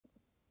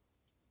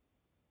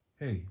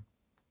Hey,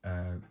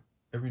 uh,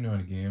 every now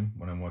and again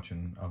when I'm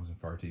watching Amazon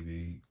Fire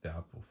TV, the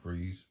app will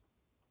freeze.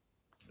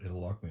 It'll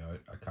lock me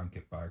out. I can't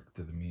get back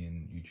to the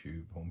main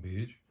YouTube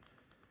homepage.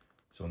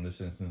 So in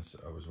this instance,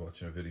 I was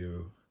watching a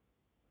video.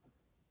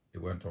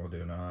 It went on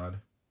to an ad.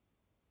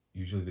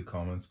 Usually the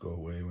comments go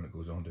away when it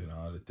goes on to an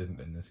ad. It didn't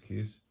in this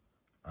case.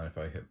 And if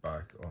I hit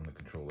back on the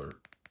controller,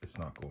 it's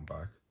not going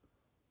back.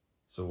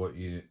 So what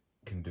you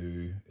can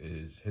do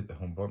is hit the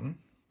home button,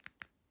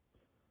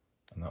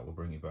 and that will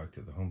bring you back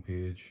to the home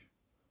page.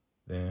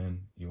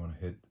 Then you want to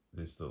hit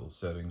this little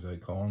settings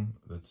icon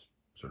that's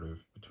sort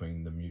of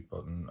between the mute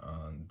button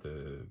and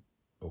the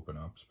open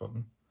apps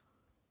button.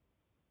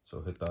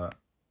 So hit that.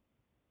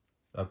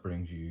 That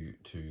brings you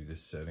to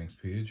this settings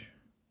page.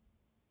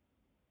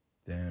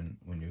 Then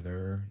when you're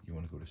there, you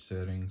want to go to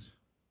settings.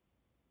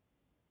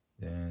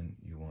 Then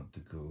you want to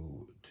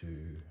go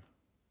to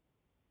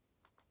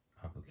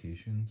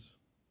applications.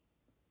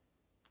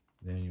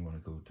 Then you want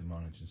to go to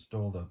manage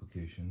installed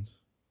applications.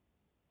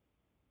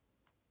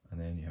 And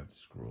then you have to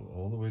scroll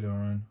all the way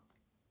down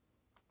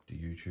to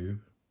YouTube.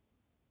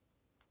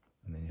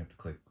 And then you have to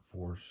click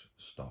force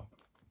stop.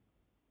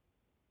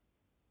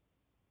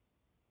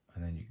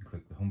 And then you can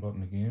click the home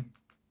button again.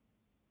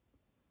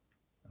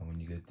 And when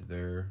you get to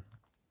there,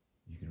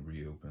 you can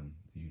reopen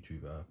the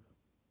YouTube app.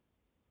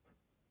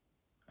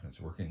 And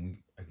it's working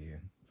again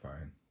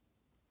fine.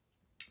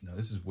 Now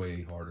this is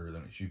way harder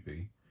than it should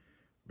be.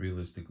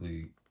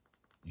 Realistically,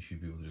 you should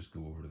be able to just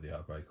go over to the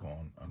app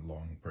icon and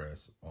long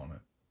press on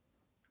it.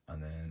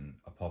 And then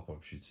a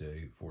pop-up should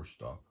say force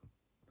stop.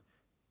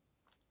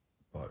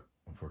 But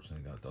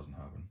unfortunately that doesn't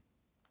happen.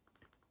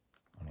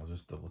 And I'll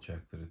just double check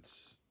that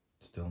it's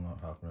still not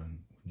happening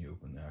when you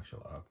open the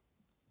actual app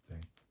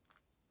thing.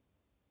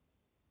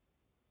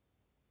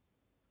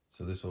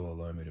 So this will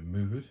allow me to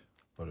move it,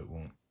 but it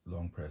won't.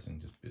 Long pressing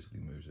just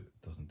basically moves it.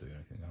 It doesn't do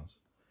anything else.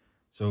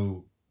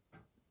 So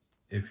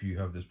if you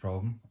have this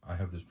problem, I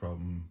have this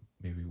problem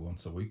maybe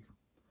once a week.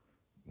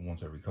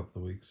 Once every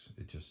couple of weeks,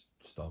 it just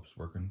stops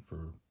working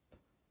for,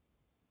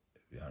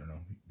 I don't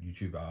know,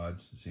 YouTube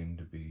ads seem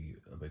to be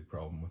a big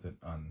problem with it.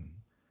 And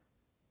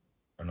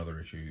another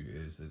issue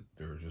is that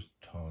there are just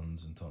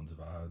tons and tons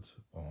of ads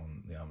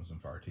on the Amazon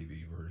Fire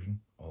TV version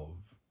of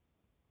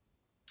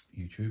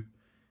YouTube,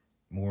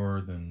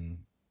 more than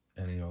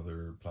any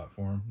other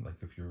platform.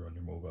 Like if you're on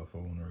your mobile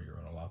phone or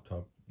you're on a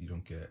laptop, you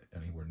don't get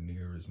anywhere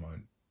near as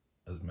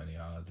many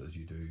ads as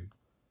you do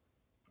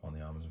on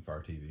the Amazon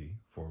Fire TV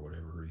for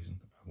whatever reason.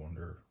 I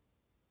wonder,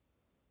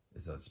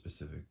 is that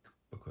specific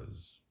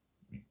because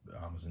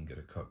Amazon get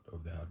a cut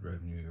of the ad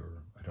revenue,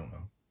 or I don't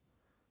know,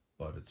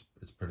 but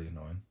it's pretty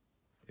annoying.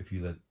 If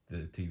you let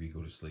the TV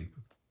go to sleep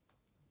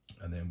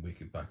and then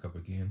wake it back up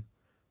again,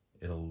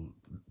 it'll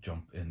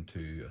jump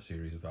into a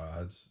series of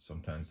ads,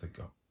 sometimes like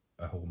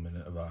a whole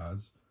minute of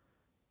ads,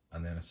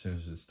 and then as soon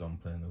as it's done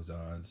playing those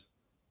ads,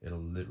 it'll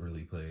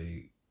literally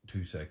play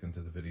 2 seconds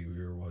of the video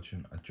you were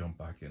watching and jump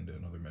back into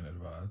another minute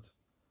of ads.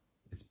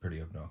 It's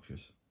pretty obnoxious,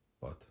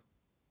 but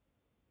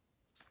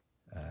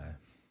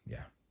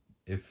yeah,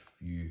 if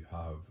you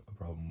have a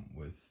problem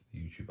with the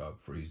YouTube app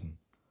freezing,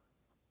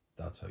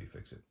 that's how you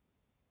fix it.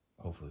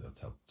 Hopefully that's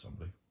helped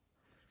somebody.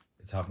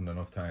 It's happened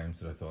enough times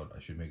that I thought I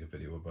should make a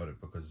video about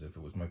it, because if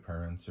it was my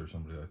parents or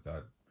somebody like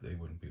that, they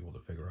wouldn't be able to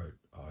figure out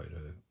how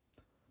to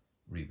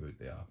reboot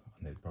the app,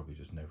 and they'd probably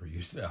just never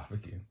use the app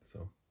again.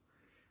 So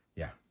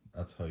yeah,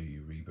 that's how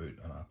you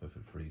reboot an app if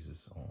it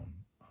freezes on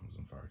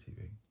Amazon Fire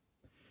TV.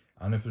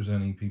 And if there's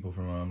any people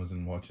from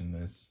Amazon watching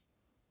this,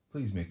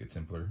 please make it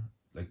simpler,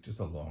 like just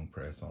a long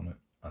press on it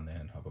and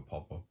then have a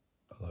pop-up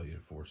allow you to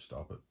force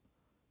stop it.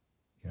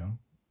 You know,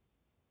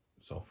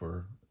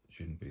 software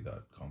shouldn't be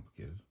that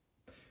complicated.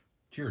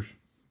 Cheers.